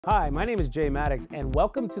Hi, my name is Jay Maddox, and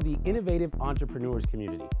welcome to the Innovative Entrepreneurs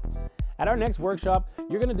Community. At our next workshop,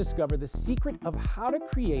 you're going to discover the secret of how to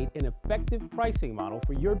create an effective pricing model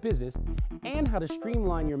for your business and how to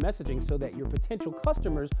streamline your messaging so that your potential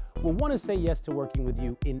customers will want to say yes to working with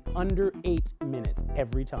you in under 8 minutes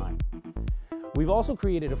every time. We've also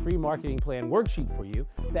created a free marketing plan worksheet for you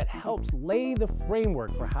that helps lay the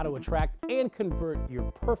framework for how to attract and convert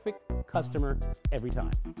your perfect customer every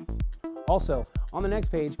time. Also, on the next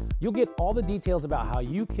page, you'll get all the details about how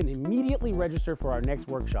you can immediately register for our next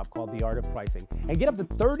workshop called The Art of Pricing and get up to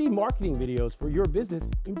 30 marketing videos for your business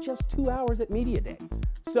in just 2 hours at Media Day.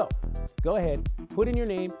 So, go ahead, put in your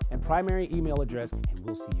name and primary email address, and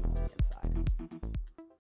we'll see you on the end.